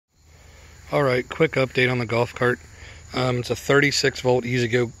Alright, quick update on the golf cart. It's a 36 volt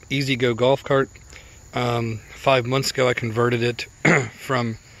EZGO golf cart. 5 months ago I converted it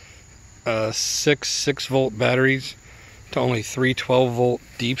from 6 volt batteries to only 3 12 volt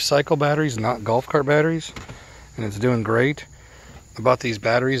deep cycle batteries, not golf cart batteries, and it's doing great. I bought these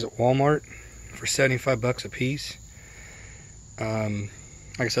batteries at Walmart for 75 bucks a piece. Like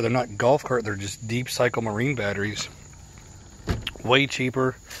I said, they're not golf cart, they're just deep cycle marine batteries. Way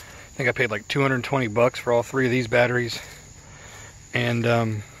cheaper. I think I paid like 220 bucks for all 3 of these batteries,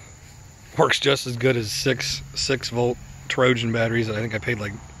 and works just as good as 6 volt Trojan batteries that I think I paid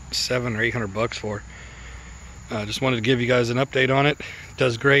like 700 or 800 bucks for. Just wanted to give you guys an update on it. It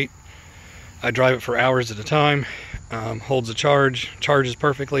does great. I drive it for hours at a time. Holds a charge, charges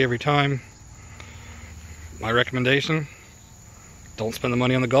perfectly every time. My recommendation: don't spend the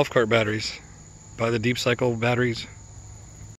money on the golf cart batteries. Buy the deep cycle batteries.